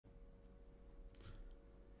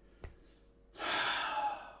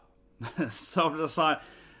So the side,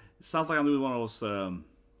 sounds like I'm doing one of those.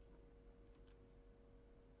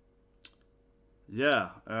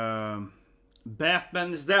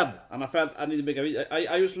 Batman is dead, and I felt I need to make a video.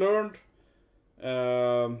 I just learned.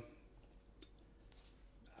 I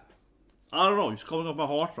don't know. It's coming off my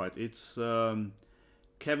heart, right? It's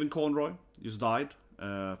Kevin Conroy just died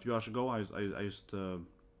a few hours ago. I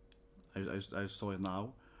saw it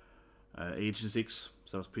now, age 6,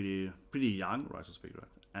 so I was pretty young, right, to speak, right?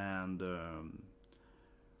 And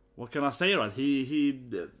what can I say, right? He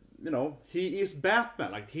is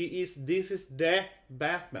Batman. Like this is the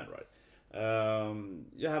Batman, right?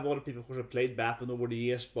 You have other people who have played Batman over the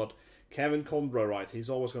years, but Kevin Conroy, right? He's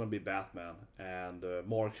always gonna be Batman, and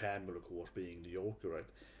Mark Hamill, of course, being the Joker, right?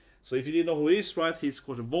 So if you didn't know who he is, right, he's of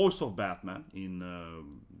course the voice of Batman in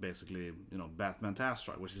basically, Batman Task,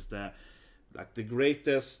 right, which is the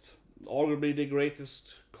greatest, arguably the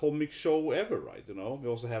greatest comic show ever, right? We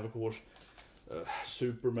also have, of course,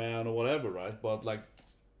 Superman or whatever, right? But like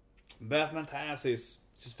Batman Task is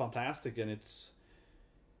just fantastic, and it's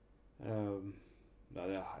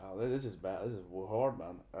this is bad. This is hard,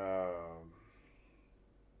 man.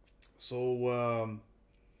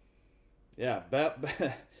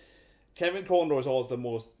 Kevin Conroy is always the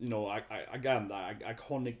most,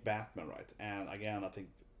 iconic Batman, right? And again, I think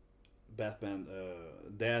Batman,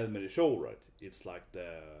 the animated show, right? It's like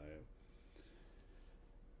the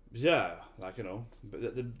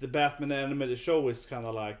Batman animated show is kind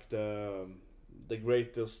of like the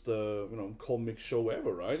greatest, comic show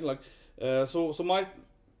ever, right? Like, so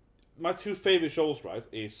my two favorite shows, right,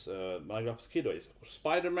 is when I grew up as a kid, is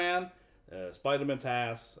Spider-Man, Spider-Man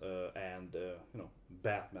Task, and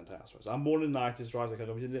Batman Task. Right? So I'm born in the 90s, right? I'm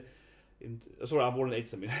born in the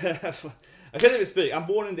 80s. I mean, I can't even speak. I'm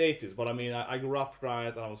born in the 80s, but I mean, I grew up, right,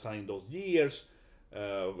 and I was kind of in those years,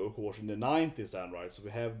 of course, in the 90s, then, right? So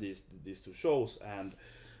we have these two shows, and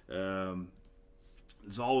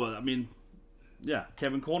so I mean, yeah,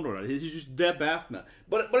 Kevin Conroy, right? He's just the Batman,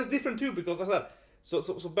 but it's different too, because like that. So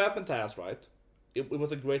Batman Task, right? It was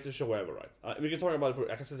the greatest show ever, right? We can talk about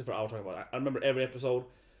it I can sit for hours talking about it. I remember every episode,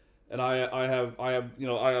 and I have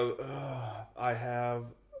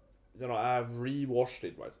rewatched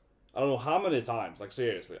it, right? I don't know how many times, like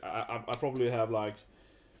seriously. I probably have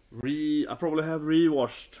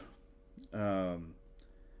rewatched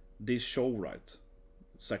this show, right?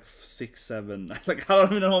 It's like 6, 7, like I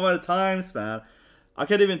don't even know how many times, man. I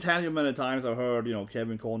can't even tell you how many times I've heard,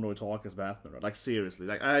 Kevin Conroy talk as Batman, right? Like seriously,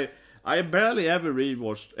 like I barely ever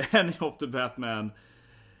rewatched any of the Batman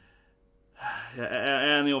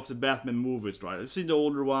movies, right? I've seen the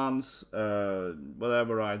older ones,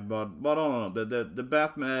 whatever, right? But no, the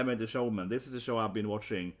Batman animated show, man. This is the show I've been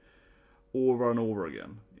watching over and over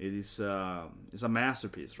again. It's a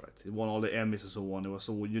masterpiece, right? It won all the Emmys and so on. It was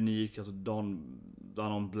so unique, it was done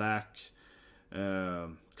on black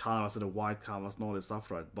canvas and a white canvas and all this stuff,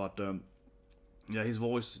 right? But his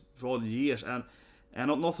voice for all the years, and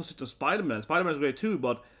not to sit on Spider-Man. Spider-Man is great too,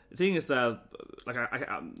 but the thing is that, like,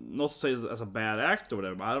 I not to say as a bad actor or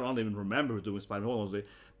whatever, but I don't even remember who's doing Spider-Man, honestly,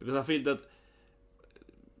 because I feel that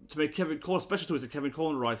to make Kevin Conroy, especially to Kevin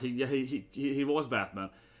Conroy, he was Batman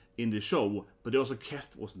in the show, but he also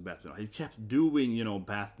wasn't Batman. He kept doing,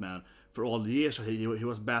 Batman for all the years. So he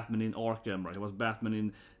was Batman in Arkham, right? He was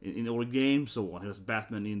Batman in all the games, so on. He was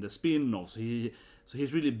Batman in the spin-offs. So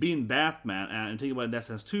he's really been Batman, and think about it in that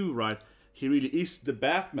sense too, right? He really is the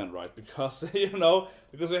Batman, right? Because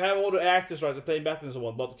because we have all the actors, right, to play Batman and so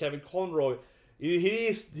on. But Kevin Conroy,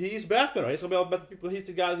 he's Batman, right? He's gonna be about people. He's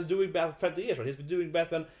the guy who's doing Batman for 20 years, right? He's been doing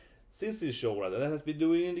Batman since this show, right? And then has been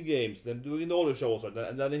doing in the games, then doing in all the shows, right?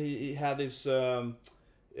 And then he had this,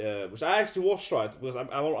 which I actually watched, right? Because I'm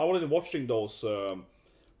already watching those,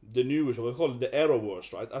 the new show. We call it the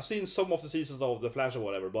arrowverse, right? I've seen some of the seasons of The Flash or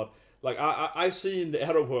whatever, but like I've seen the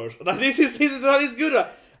arrowverse. This is good, right?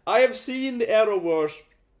 I have seen the arrowverse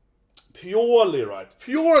purely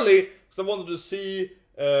because I wanted to see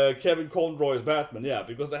Kevin Conroy's Batman, yeah,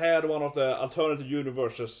 because they had one of the alternative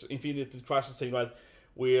universes, Infinity Crisis thing, right?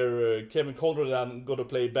 Where Kevin Conroy then got to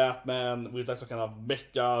play Batman with like some kind of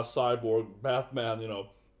mecha cyborg Batman,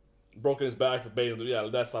 broken his back for Bane, yeah,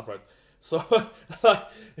 that stuff, right? So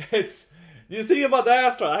it's you think about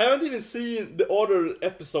that, right? I haven't even seen the other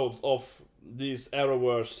episodes of these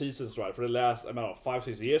Arrowverse seasons, right, for the last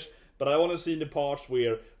 5-6 years, but I want to see the parts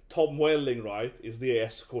where Tom Welling, right, is there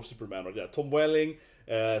as, of course, Superman, right? Yeah, Tom Welling,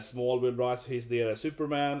 Smallville, right? He's there as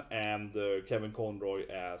Superman, and Kevin Conroy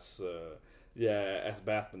as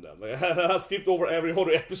Batman. Then I skipped over every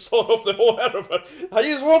other episode of the whole Arrowverse. I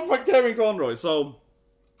just want for Kevin Conroy. So,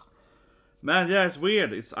 man, yeah, it's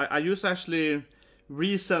weird. I used to actually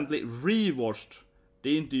recently rewatched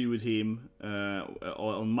the interview with him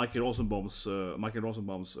on Michael Rosenbaum's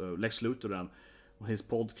Lex Luthor and his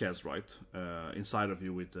podcast, right? Inside of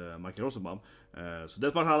You with Michael Rosenbaum. So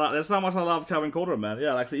that's how much I love Kevin Conroy, man.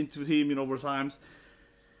 Yeah, like the interview with him, over times.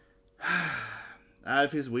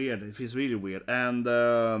 It feels weird. It feels really weird. And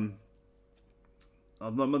I'm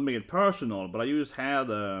not making it personal, but I just had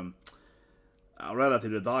a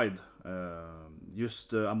relative that died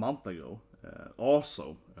just a month ago,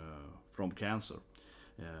 also from cancer.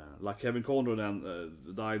 Like Kevin Conroy then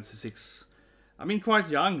died quite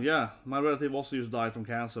young. Yeah, my relative also just died from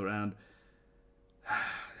cancer, and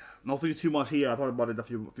not to get too much here. I talked about it a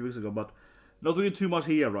few weeks ago, but not to get too much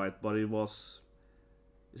here, right? But it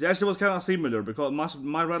actually was kind of similar because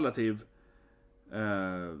my relative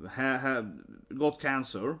had got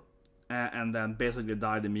cancer and then basically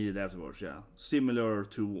died immediately afterwards. Yeah, similar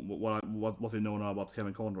to what we know now about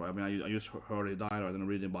Kevin Conroy. I mean, I just heard he died, right, and I'm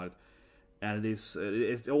reading about it, and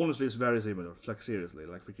it honestly is very similar. It's like seriously,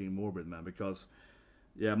 like freaking morbid, man. Because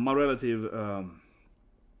yeah, my relative,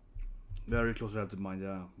 very close relative of mine,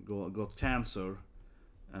 yeah, got cancer,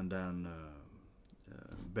 and then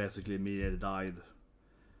basically immediately died.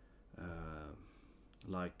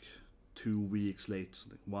 Like 2 weeks later,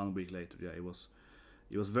 like 1 week later. Yeah, it was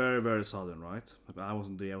very, very sudden, right? I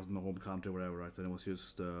wasn't there. I was in my home country or whatever, right? And it was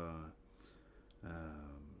just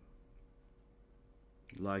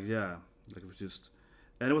like it was just,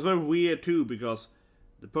 and it was very weird too because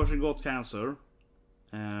the person got cancer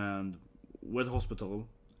and went to hospital,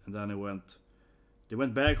 and then they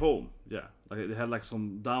went back home. Yeah, like they had like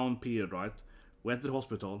some down period, right? Went to the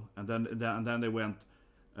hospital, and then they went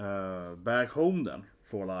back home then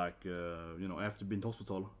for like after being in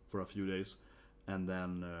hospital for a few days, and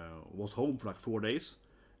then was home for like 4 days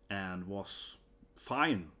and was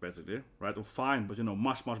fine basically, right? Or fine, but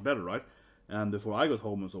much better, right? And before I got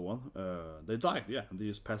home and so on, they died, yeah, and they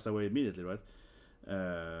just passed away immediately, right?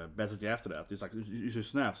 Basically after that, it's like you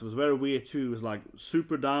just snaps. It was very weird too. It was like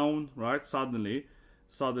super down, right? Suddenly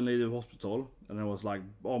the hospital, and it was like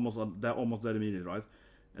almost dead immediately, right?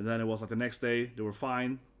 And then it was like the next day they were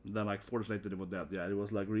fine. Then like 4 days later they were dead. Yeah, it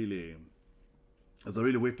was like really, it was a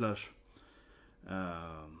really whiplash.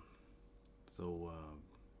 I don't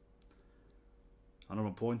know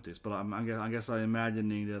what point is, but I guess I'm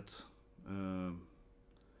imagining that.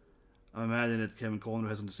 I imagine that Kevin Conroy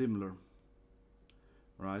has something similar,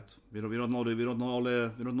 right? We don't know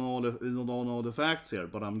all the facts here,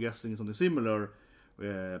 but I'm guessing something similar.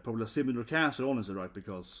 Probably a similar cancer, honestly, right?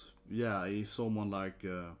 Because yeah, if someone like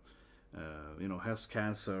has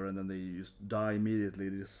cancer and then they just die immediately,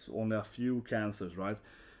 there's only a few cancers, right?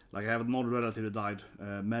 Like I have another relative that died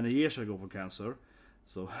many years ago from cancer,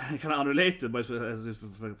 so kind of unrelated, but as I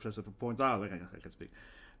point out, I can speak.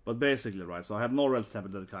 But basically, right? So I have no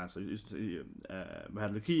relative that had cancer. He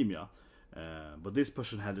had leukemia, but this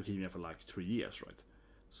person had leukemia for like 3 years, right?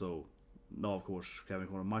 So now, of course, Kevin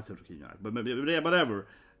Conroy might have leukemia, but whatever.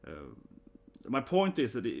 My point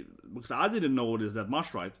is that because I didn't know this that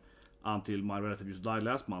much, right, until my relative just died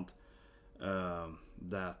last month. Well,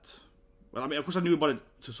 I mean, of course, I knew about it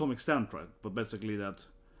to some extent, right? But basically, that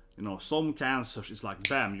some cancers is like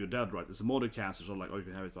bam, you're dead, right? It's modern cancers are like you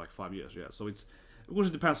can have it for like 5 years, yeah. So it's, of course,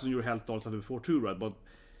 it depends on your health all the time before too, right? But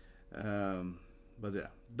yeah,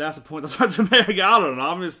 that's the point I tried to make. I don't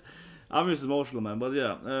know. I'm just emotional, man. But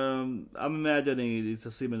yeah, I'm imagining it's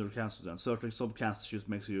a similar cancer then. Certainly, some cancers just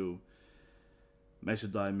makes you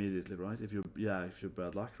die immediately, right? If you're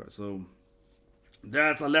bad luck, right? So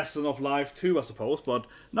that's a lesson of life too, I suppose. But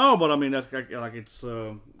no, I mean, like it's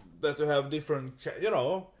that you have different,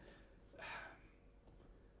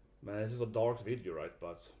 Man, this is a dark video, right?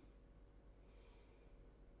 But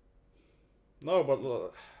no,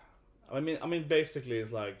 but I mean, basically,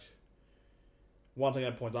 it's like one thing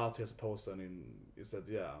I point out here, I suppose, is that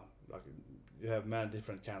like you have many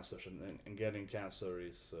different cancers, and getting cancer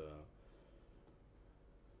is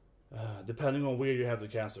depending on where you have the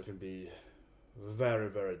cancer can be very,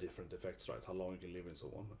 very different effects, right? How long you can live and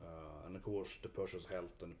so on, and of course the person's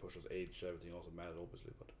health and the person's age, everything also matters,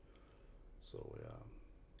 obviously. But so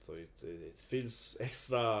it feels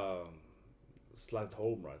extra slight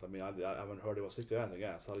home, right? I mean, I haven't heard he was sick or anything.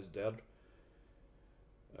 Yeah, so he's dead.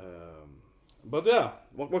 But yeah,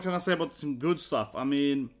 what can I say about some good stuff? I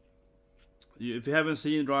mean, if you haven't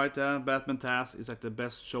seen, right, Batman Taz is like the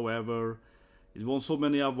best show ever. It won so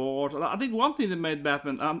many awards. I think one thing that made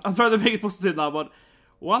Batman, I'm trying to make it positive now, but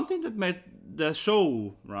one thing that made the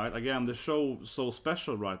show, right, again, the show so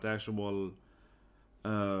special, right, the actual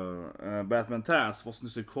Batman Taz wasn't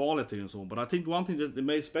just the quality and so on, but I think one thing that they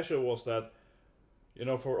made special was that you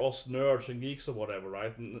know, for us nerds and geeks or whatever,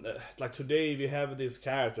 right? And, like today we have this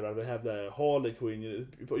character, right? We have the Harley Quinn. You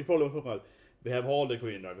probably talk about. We have Harley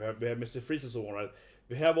Quinn, right? We have Mr. Freeze and so on, right?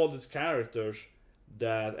 We have all these characters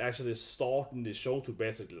that actually starting the show to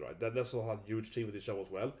basically, right? That's a huge thing with the show as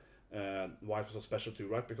well. Why it's so special too,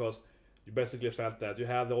 right? Because you basically felt that you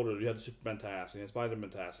had the Superman task and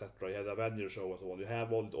Spider-Man task, etc. You had the Avengers show and so on. You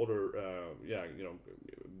have all the other,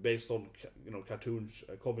 based on cartoons,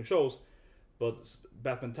 comic shows. But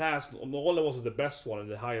Batman Task not only was it the best one and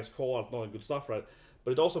the highest call, not good stuff, right?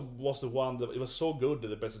 But it also was the one that it was so good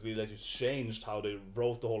that it basically like just changed how they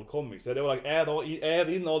wrote the whole comics. They were like add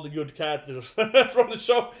in all the good characters from the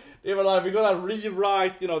show. They were like, we're gonna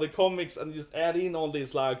rewrite the comics and just add in all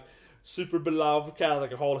these like super beloved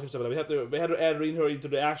characters like Harley and stuff. We had to add in her into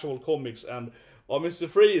the actual comics and. Oh, Mr.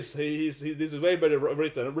 Freeze, this is way better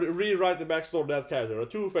written. Rewrite the backstory of that character. Or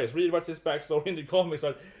Two-Face, rewrite his backstory in the comics.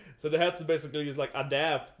 Right? So they had to basically just like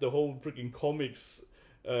adapt the whole freaking comics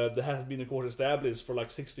that has been, of course, established for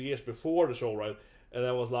like 60 years before the show, right? And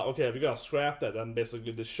I was like, okay, if you're gonna scrap that, then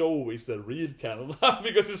basically the show is the real canon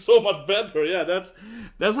because it's so much better. Yeah, that's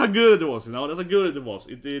how good it was, That's how good it was.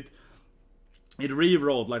 It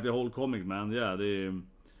rewrote like the whole comic, man. Yeah,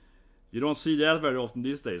 you don't see that very often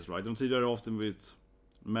these days, right? You don't see that very often with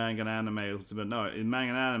manga and anime. But no, in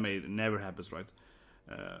manga and anime, it never happens, right?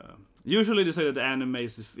 Usually they say that the anime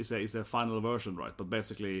is the final version, right? But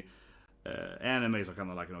basically, animes are kind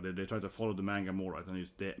of like, they try to follow the manga more, right? And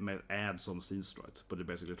they may add some scenes, right? But they're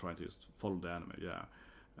basically trying to just follow the anime, yeah.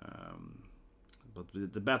 But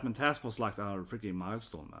the Batman Task was like our freaking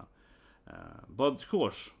milestone, man. But of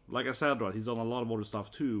course, like I said, right, he's done a lot of other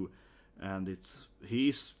stuff too. And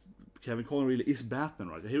Kevin Conroy really is Batman,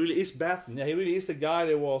 right? He really is Batman. Yeah, he really is the guy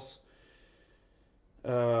that was,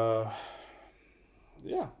 like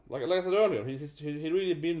I said earlier, he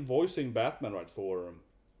really been voicing Batman, right, for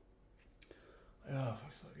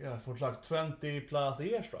like 20 plus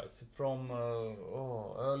years, right, from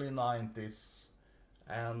early 90s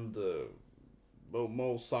and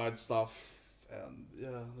most side stuff and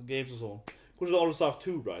the games and so on. Of course, all the stuff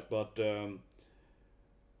too, right? But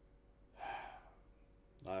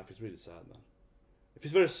it's really sad, man. If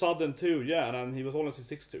it's very sudden too, yeah, and then he was only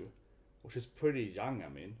 62, which is pretty young, I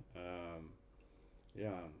mean.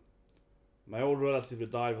 Yeah. My old relative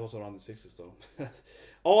died also around the 60s, though.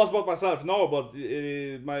 Almost about myself, no, but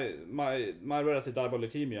my relative died by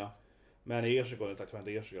leukemia many years ago, like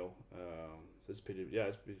 20 years ago. So it's pretty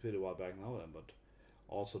a while back now then, but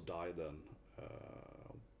also died then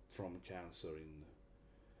from cancer in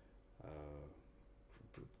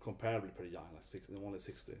comparably pretty young, like only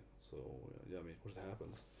 60. So yeah, I mean, of course it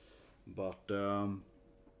happens. But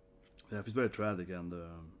yeah, it's very tragic, and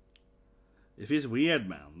if it's weird,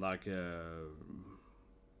 man, like if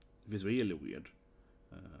it's really weird,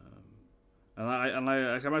 and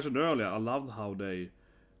like I mentioned earlier, I loved how they,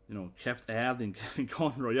 kept adding Kevin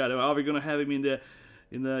Conroy. Yeah, we're gonna have him we're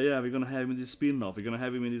gonna have him in this spin-off. We're gonna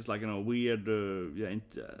have him in this like weird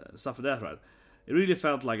stuff like that, right? It really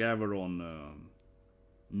felt like everyone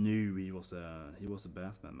knew he was the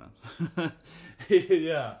Batman, man.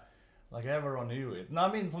 Yeah. Like everyone knew it. No,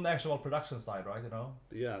 I mean from the actual production side, right?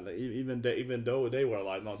 Yeah, like even though they were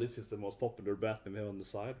like, no, this is the most popular Batman we have on the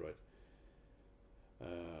side, right? I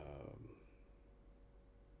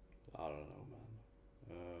don't know,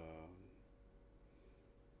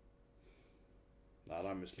 man.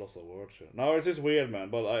 I miss lots of words here. No, it's just weird, man.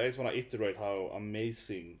 But I just want to iterate how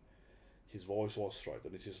amazing his voice was, right?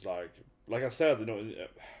 And it's just like I said,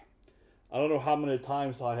 I don't know how many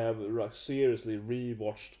times I have like seriously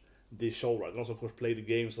rewatched this show, right? And also, of course, play the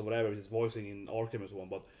games or whatever, his voicing in Arkham and so on,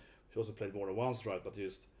 but she also played more than once, right? But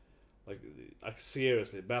just, like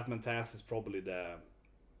seriously, Batman Task is probably the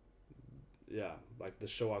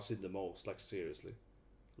show I've seen the most, like seriously.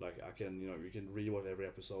 Like, I can, you can rewatch every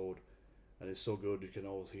episode, and it's so good, you can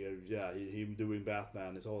always hear, him doing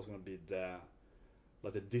Batman, it's always gonna be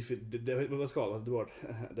what's it called, what's the word?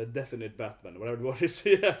 The definite Batman, whatever the word is,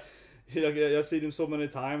 yeah. I've seen him so many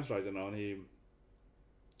times, right, and he...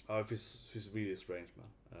 it's really strange, man.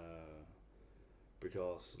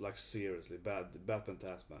 Because, like, seriously, Batman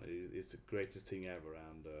Task, man, it's the greatest thing ever,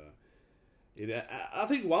 and I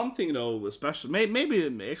think one thing, though, especially, maybe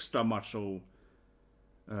extra much so,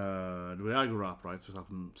 the way I grew up, right, for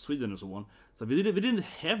example, in Sweden and so on, so we didn't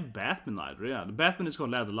have Batman either, yeah. The Batman is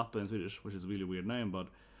called Läderlappen in Swedish, which is a really weird name, but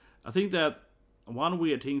I think that one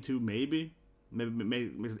weird thing, too, maybe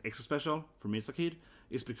makes it extra special for me as a kid,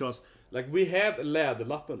 is because, like, we had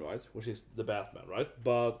Läderlappen, right, which is the Batman, right,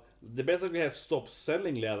 but they basically had stopped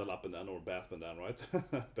selling Läderlappen then, or Batman then, right,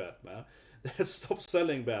 Batman, they had stopped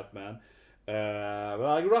selling Batman, But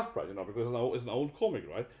I grew up, right, because it's an old comic,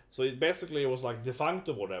 right? So it basically was like defunct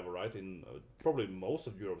or whatever, right? In probably most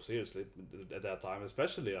of Europe, seriously, at that time,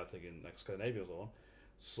 especially I think in like Scandinavia and so on.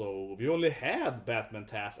 So we only had Batman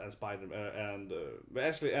Taz and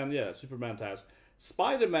Superman Taz.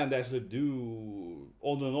 Spider-Man they actually do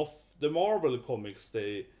on and off. The Marvel comics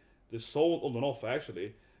they sold on and off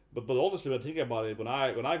actually, but honestly when I think about it, when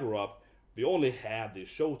I grew up, we only had this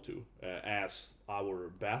show too as our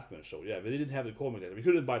Batman show. Yeah, we didn't have the comics. We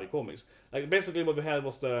couldn't buy the comics. Like basically what we had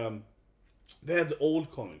was we had the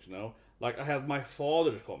old comics, Like I had my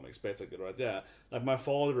father's comics basically, right? Yeah, like my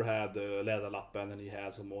father had Leatherlappen and he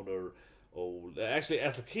had some other old. Actually,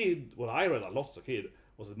 as a kid, what I read a lot as a kid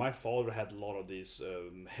was that my father had a lot of these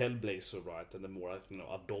Hellblazer, right, and the more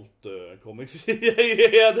adult comics.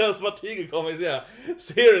 yeah, those Vertigo comics. Yeah,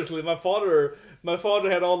 seriously, my father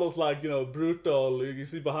had all those like brutal. You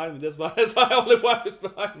see behind me. That's my only wife is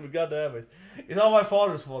behind me. God damn it! It's all my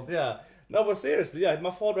father's fault. Yeah, no, but seriously, yeah,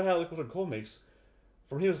 my father had like comics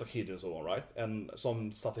from he was a kid and so on, right, and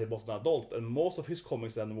some stuff he was an adult, and most of his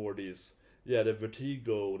comics then were these. Yeah, the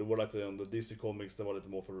Vertigo. They were like the DC comics. They were a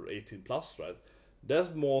little more for 18 plus, right?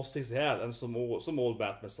 There's more things they had, and some old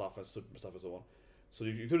Batman stuff and Superman stuff and so on. So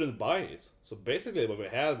you couldn't buy it. So basically, what we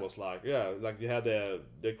had was like you had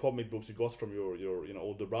the comic books you got from your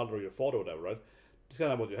older brother or your father or whatever, right? It's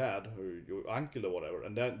kind of what you had, or your uncle or whatever,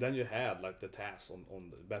 and then you had like the Taz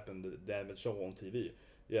on the Batman the animated show on TV.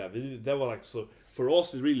 Yeah, that was like so for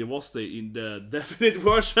us. It really was the definite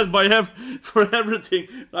version for everything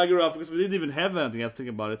I grew up because we didn't even have anything else. Think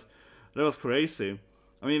about it, that was crazy.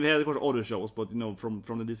 I mean, we had of course other shows, but from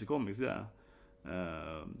the DC Comics, yeah.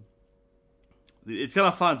 It's kind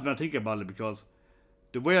of fun when I think about it because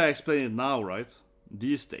the way I explain it now, right,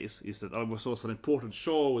 these days, is that it was also an important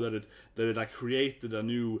show that it like created a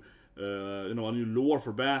new, a new lore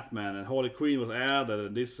for Batman, and Harley Quinn was added,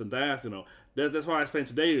 and this and that, That's why I explained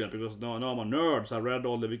today, because now I'm a nerd, so I read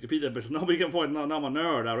all the Wikipedia, but no big point. Now I'm a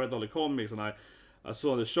nerd. I read all the comics, and I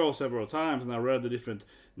saw the show several times, and I read the different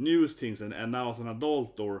news things, and now as an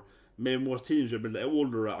adult or maybe more teenager, but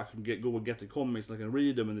older, I can go and get the comics and I can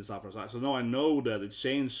read them and stuff. So now I know that it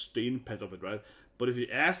changed the impact of it, right? But if you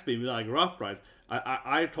ask me when I grew up, right,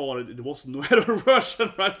 I thought it wasn't no better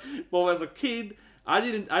version, right? But as a kid, I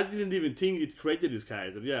didn't even think it created this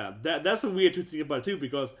character. Yeah, that's a weird to think about too,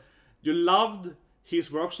 because you loved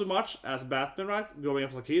his work so much as Batman, right, growing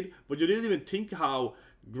up as a kid, but you didn't even think how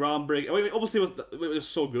groundbreaking. I mean, obviously it was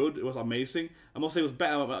so good, it was amazing. I must say it was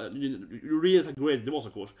bad. You really think great it was,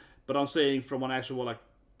 of course, but I'm saying from an actual like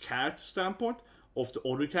character standpoint of the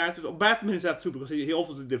other characters. Batman himself too, because he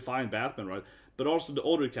obviously defined Batman, right? But also the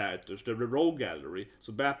other characters, the rogue gallery.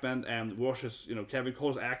 So Batman and versus Kevin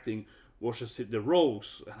Conroy's acting versus the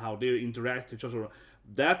rogues, how they interact with each other.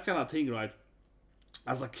 That kind of thing, right?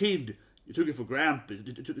 As a kid, you took it for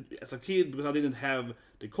granted. As a kid, because I didn't have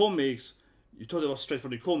the comics, you thought it was straight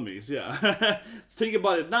from the comics, yeah. Think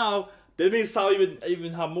about it now, that means how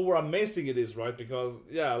even how more amazing it is, right? Because,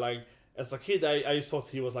 yeah, like, as a kid, I just thought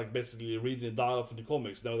he was, like, basically reading the dialogue from the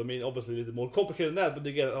comics. You know what I mean? Obviously, a little more complicated than that, but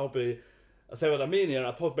again, I hope I say what I mean here.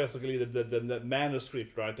 I thought basically the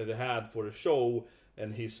manuscript, right, that they had for the show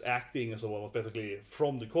and his acting and so on was basically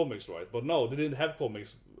from the comics, right? But no, they didn't have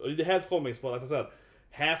comics. They had comics, but as I said,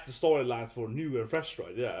 half the storylines were new and fresh,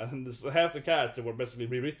 right? Yeah, and half the character were basically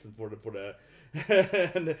rewritten for the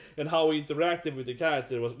and how he interacted with the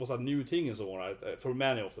character was a new thing and so on, right? For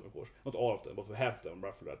many of them, of course, not all of them, but for half of them,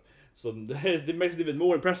 roughly that. So it makes it even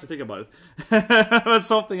more impressive to think about it. That's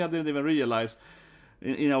something I didn't even realize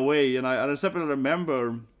in a way, and I separately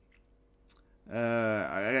remember.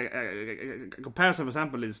 A comparison, for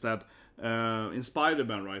example, is that in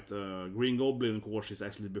Spider-Man, right, Green Goblin, of course, is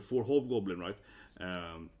actually before Hobgoblin, right?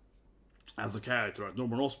 As a character, right?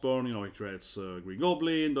 Norman Osborn, he creates Green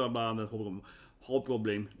Goblin, blah, blah, and then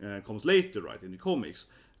Hobgoblin comes later, right, in the comics.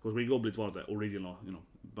 Because Green Goblin is one of the original,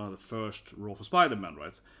 one of the first role for Spider-Man,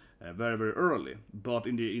 right? Very, very early. But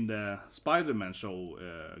in the Spider-Man show,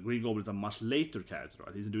 Green Goblin is a much later character,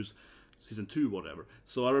 right? He's introduced season 2, whatever.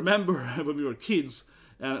 So I remember when we were kids,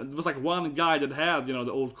 and it was like one guy that had,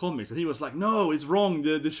 the old comics, and he was like, no, it's wrong,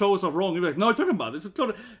 the shows are wrong. He was like, no, you're talking about it. It's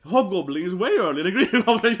Hobgoblin is way early. And Green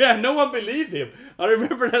Goblin, yeah, no one believed him. I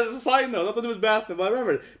remember that as a side note, not that it was Batman, but I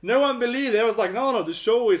remember it. No one believed it. I was like, no, the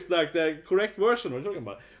show is like the correct version. What are you talking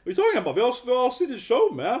about? What are you talking about? We all see the show,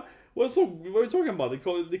 man. What are you talking about?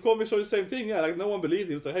 The comics are the same thing, yeah, like no one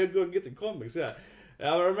believed him. It's like, hey, go and get the comics, yeah.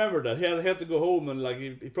 I remember that. He had to go home and like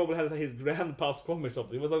he probably had his grandpa's comic or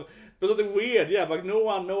something. It was like, but something weird, yeah. Like no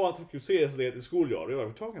one took you seriously at the schoolyard. You know what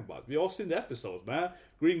we're talking about? We all seen the episodes, man.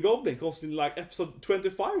 Green Goblin comes in like episode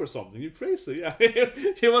 25 or something. You crazy? Yeah,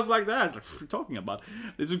 he was like that. Like, what are you talking about?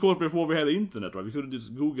 This is of course before we had the internet, right? We couldn't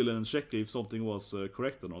just Google and check if something was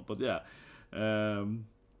correct or not. But yeah.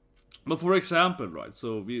 But for example, right?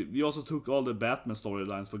 So we also took all the Batman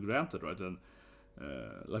storylines for granted, right? And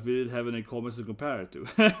like we didn't have any comics to compare it to.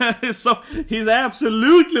 So he's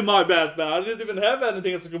absolutely my Batman. I didn't even have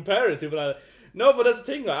anything else to compare it to. But but that's the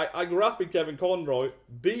thing. Right? I grew up with Kevin Conroy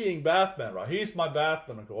being Batman. Right? He's my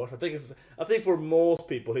Batman, of course. I think for most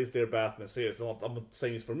people, he's their Batman. Seriously, I'm not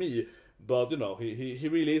saying it's for me, but you know, he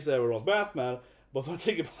really is everyone's Batman. But if I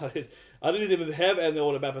think about it, I didn't even have any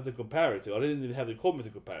other Batman to compare it to. I didn't even have the comic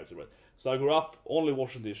to compare it to. Right? So I grew up only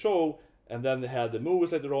watching this show. And then they had the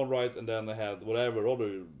movies later on, right? And then they had whatever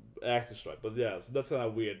other actors, right? But yeah, so that's kind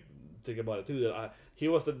of weird thing about it too. That he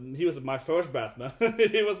was my first Batman.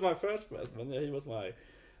 He was my first Batman. Yeah, he was my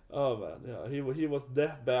yeah. He was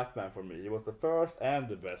the Batman for me. He was the first and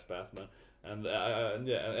the best Batman. And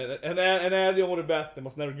the only Batman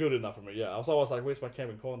was never good enough for me. Yeah, I was always like, where's my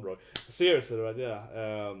Kevin Conroy? Seriously, right?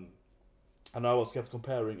 Yeah. And I was kept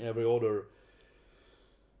comparing every other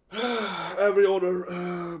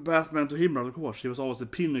Batman to him, of course. He was always the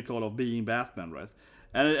pinnacle of being Batman, right?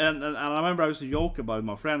 And I remember I used to joke about with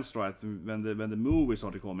my friends, right? When the movie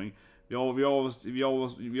started coming, we always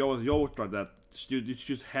joked like that. You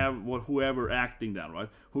just have whoever acting then, right?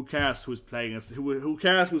 Who cares who's playing who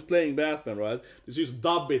cares who's playing Batman, right? Just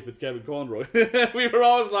dub it with Kevin Conroy. We were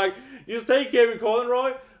always like, just take Kevin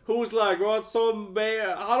Conroy. Who's like, well,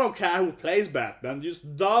 I don't care who plays Batman,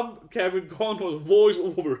 just dub Kevin Conroy's voice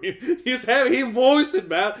over him. Just have him voiced it,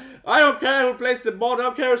 man. I don't care who plays the body, I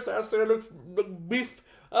don't care if it looks biff.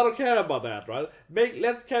 I don't care about that, right?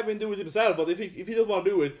 Let Kevin do it himself, but if he doesn't want to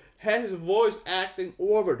do it, have his voice acting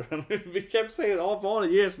over them. We kept saying it all for all the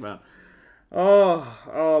years, man.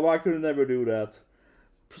 Oh, why could I never do that?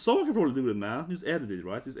 Someone can probably do it, man. Just edit it,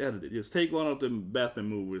 right? Just edit it. Just take one of the Batman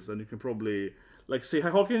movies and you can probably... Like, see,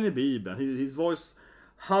 how can it be, man? He's voiced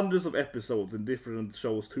hundreds of episodes in different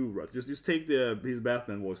shows too, right? Just take his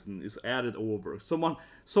Batman voice and just add it over. Someone,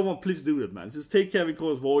 please do that, man. Just take Kevin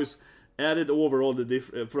Conroy's voice, add it over all the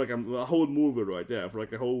different for like a whole movie, right there, for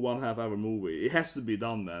like a whole 1.5 hour movie. It has to be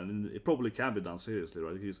done, man. And it probably can be done seriously,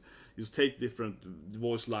 right? You just take different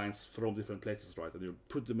voice lines from different places, right, and you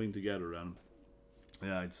put them in together, and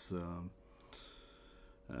yeah, it's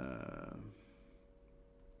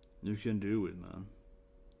you can do it, man.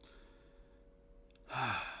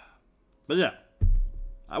 But yeah,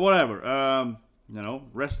 whatever. You know,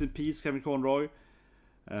 rest in peace, Kevin Conroy.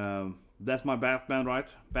 That's my Batman, right?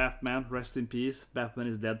 Batman, rest in peace. Batman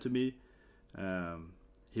is dead to me.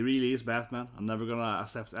 He really is Batman. I'm never gonna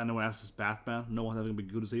accept anyone else's Batman. No one's ever gonna be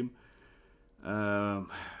good as him.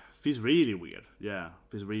 Feels really weird. Yeah,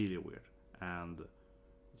 feels really weird. And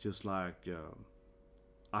just like...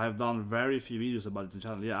 I have done very few videos about it in the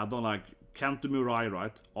channel. Yeah, I've done like Kent Murai,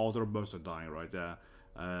 right? Arthur Buster dying, right? Yeah.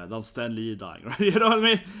 Done Stan Lee dying, right? You know what I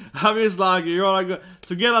mean? I mean, it's like, you're like,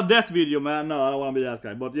 to get a death video, man, no, I don't want to be that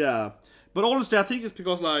guy. But yeah. But honestly, I think it's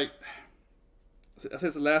because, like, I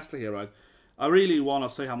said lastly here, right? I really want to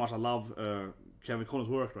say how much I love Kevin Conroy's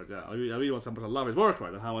work, right? Yeah, I really want to say how much I love his work,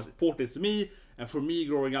 right? And how much important it is to me. And for me,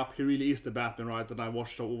 growing up, he really is the Batman, right? And I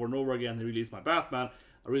watched it over and over again. He really is my Batman.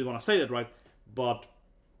 I really want to say that, right? But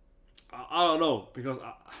I don't know, because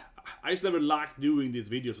I just never liked doing these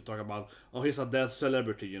videos to talk about, oh, he's a dead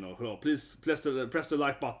celebrity, you know. Oh, please press the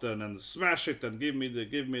like button and smash it and give me the,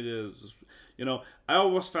 you know. I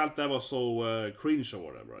always felt that was so cringe or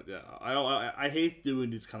whatever. Right? Yeah, I hate doing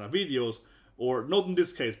these kind of videos, or not in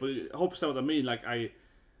this case, but I hope that's what I mean. Like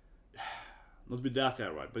not be that guy,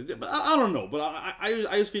 right? But I don't know. But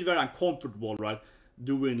I just feel very uncomfortable, right?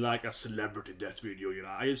 Doing like a celebrity death video, you know.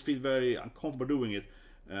 I just feel very uncomfortable doing it.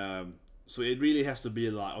 So it really has to be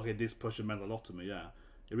like, okay, this person meant a lot to me, yeah.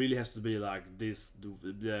 It really has to be like this,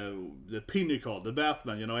 the pinnacle, the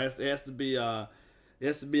Batman, you know. It has to be a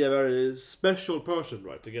very special person,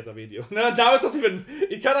 right, to get a video. No, that was not even,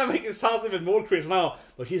 it kind of makes it sound even more cringe now,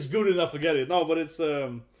 but he's good enough to get it. No, but it's,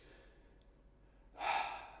 I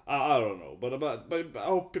don't know, but I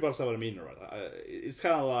hope people understand what I mean, right? It's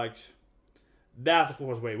kind of like, that of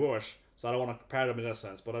course way worse. So I don't want to compare them in that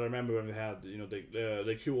sense, but I remember when we had, you know,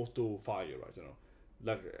 the Kyoto fire, right? You know,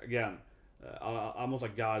 like again, I'm not a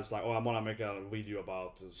guy that's like, oh, I want to make a video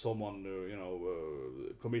about someone, you know,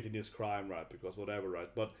 committing this crime, right? Because whatever,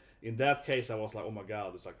 right? But in that case, I was like, oh my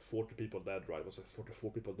god, there's like 40 people dead, right? It was like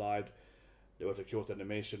 44 people died. There was a Kyoto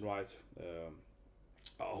animation, right?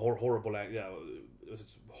 horrible, yeah, it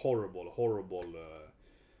was horrible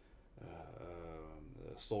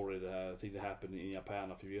story that I think that happened in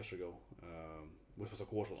Japan a few years ago, which was of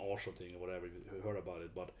course an awesome thing or whatever if you heard about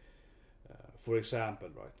it. But for example,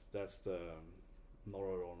 right, that's the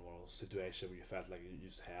normal situation where you felt like you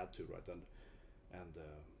just had to, right,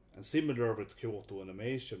 and similar with Kyoto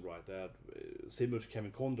Animation, right, that similar to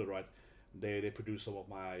Kevin Conroy, right, they produce some of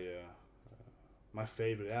my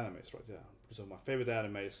favorite animes, right, yeah, some of my favorite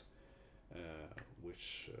animes,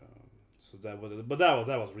 which so that was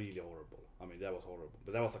really horrible. I mean, that was horrible,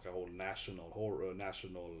 but that was like a whole national horror,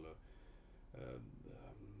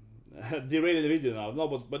 derailing the video now. No,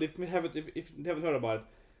 but if you haven't heard about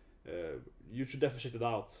it, you should definitely check it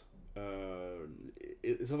out.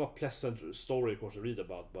 It's not a pleasant story, of course, to read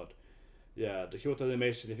about, but yeah, the Kyoto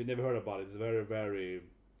Animation, if you never heard about it, it's very, very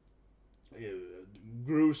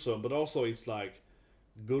gruesome, but also it's like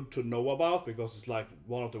good to know about because it's like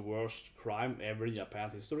one of the worst crime ever in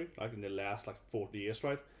Japan's history, like in the last like 40 years,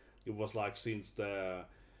 right? It was like since the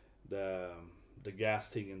gas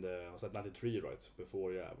thing in the was that 93, right?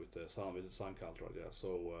 Before, yeah, with the sun cult, right? Yeah,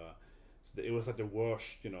 so it was like the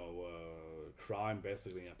worst, crime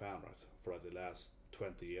basically in Japan, right, for like the last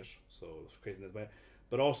 20 years. So it's crazy in that way.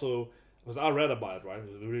 But also, because I read about it, right, it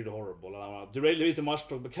was really horrible. And I don't derail really too much,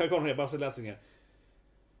 but Kevin Conroy, about the last thing here.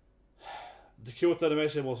 The Kyoto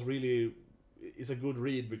Animation was really, it's a good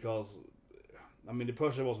read because, I mean, the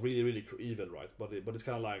person was really, really evil, right? But it's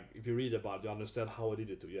kind of like, if you read about it, you understand how he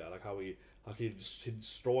did it too, yeah, like how he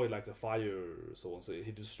destroyed like the fire, so on. So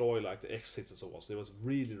he destroyed like the exits and so on. So it was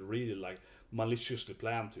really, really like maliciously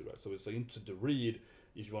planned to, right? So it's interesting to read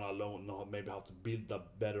if you want to know maybe how to build a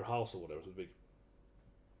better house or whatever. So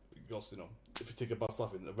because if you think about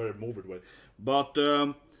stuff in a very morbid way. But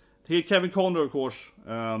here Kevin Conroy, of course,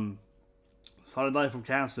 suddenly dying from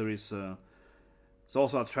cancer is. It's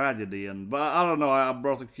also a tragedy, but I don't know. I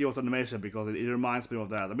brought the Kyoto Animation because it reminds me of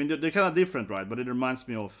that. I mean, they're kind of different, right? But it reminds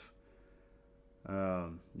me of,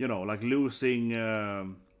 like losing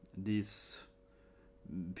these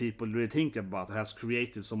people you really think about has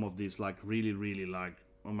created some of these like really, really like,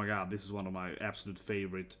 oh my god, this is one of my absolute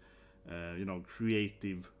favorite,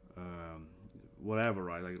 creative, whatever,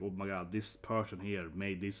 right? Like, oh my god, this person here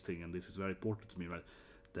made this thing, and this is very important to me, right?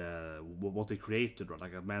 What they created, right?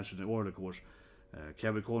 Like I mentioned in earlier, of course.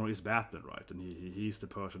 Kevin Conroy is Batman, right? And he's the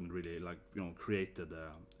person that really created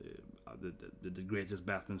the greatest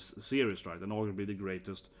Batman series, right? And arguably the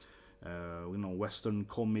greatest Western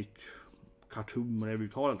comic cartoon, whatever you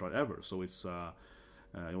call it, right? Ever. So it's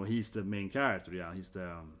he's the main character, yeah.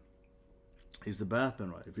 He's the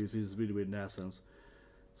Batman, right? If he's really in that sense.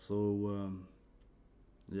 So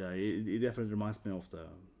yeah, it definitely reminds me of the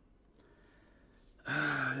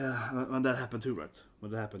yeah, when that happened too, right?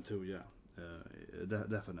 When that happened too, yeah.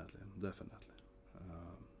 Definitely.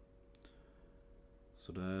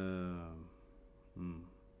 So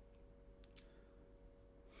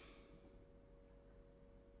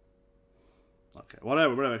okay,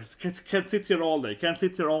 whatever. Can't sit here all day.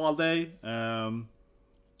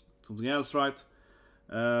 Something else, right?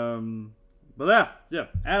 But yeah.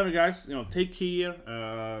 Anyway, guys, take care.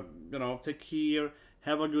 Take care.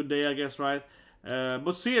 Have a good day, I guess, right?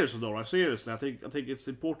 But seriously though, right? Seriously, I think it's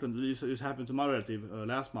important. This happened to my relative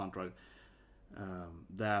last month, right?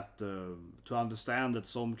 That to understand that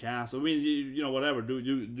some cancer. I mean, whatever. Do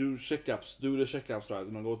checkups. Do the checkups,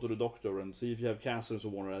 right? Go to the doctor and see if you have cancer and so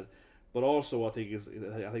on, right? But also, I think it's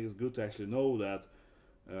good to actually know that,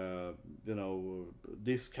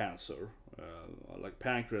 this cancer, like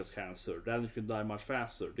pancreas cancer, then you can die much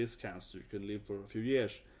faster. This cancer, you can live for a few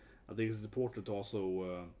years. I think it's important to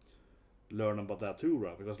also. Learn about that too,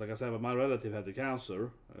 right? Because like I said, when my relative had the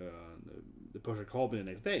cancer, the person called me the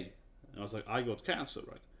next day, and I was like, I got cancer,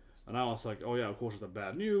 right? And I was like, oh yeah, of course it's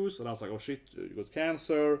bad news, and I was like, oh shit, you got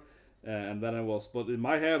cancer, and then but in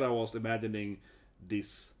my head I was imagining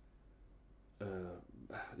this,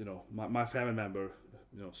 my family member,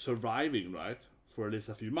 surviving, right, for at least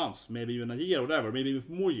a few months, maybe even a year, or whatever, maybe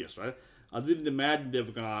even more years, right? I didn't imagine they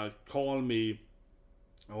were gonna call me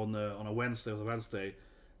on a Wednesday.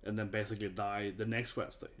 And then basically die the next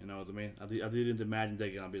Wednesday, you know what I mean? I didn't imagine they're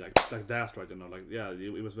gonna be like that, right? Like yeah,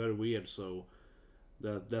 it was very weird. So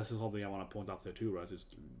that's something I want to point out there too, right? Is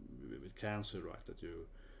with cancer, right? That you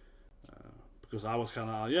because I was kind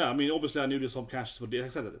of I mean, obviously I knew there's some cancers like I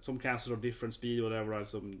said, some cancers are different speed, whatever, right?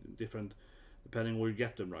 Some different depending where you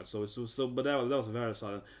get them, right? So but that was very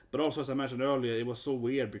sudden. But also as I mentioned earlier, it was so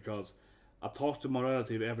weird because I talked to my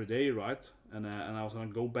relative every day, right? And I was gonna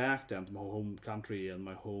go back then to my home country and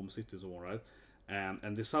my home city and so on, right?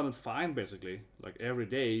 And they sounded fine basically, like every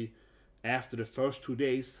day. after the first 2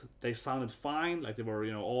 days, they sounded fine, like they were,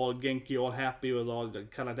 you know, all Genki, all happy with all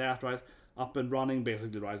kind of like that, right? Up and running,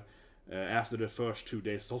 basically, right? After the first 2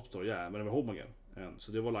 days of hospital, yeah, when they were home again.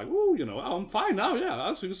 So they were like, "Ooh, you know, I'm fine now. Yeah,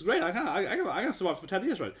 that's great. I can survive for 10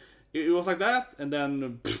 years, right?" It was like that, and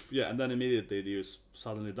then yeah, and then immediately they just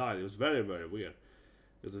suddenly died. It was very, very weird.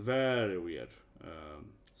 It was very weird.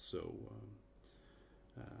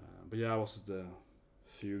 But yeah, I was at the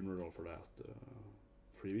funeral for that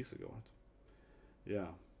 3 weeks ago, right?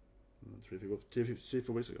 Yeah,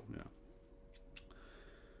 3-4 weeks ago. Yeah.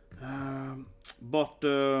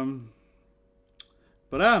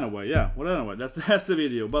 But anyway, yeah. Well, anyway, that's the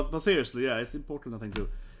video. But seriously, yeah, it's important, I think, to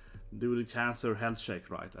do the cancer health check,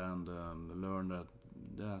 right, and learn that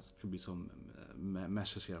there could be some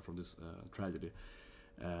messages here from this tragedy.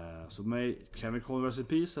 So may Kevin Conroy rest in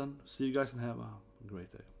peace, and see you guys and have a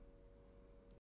great day.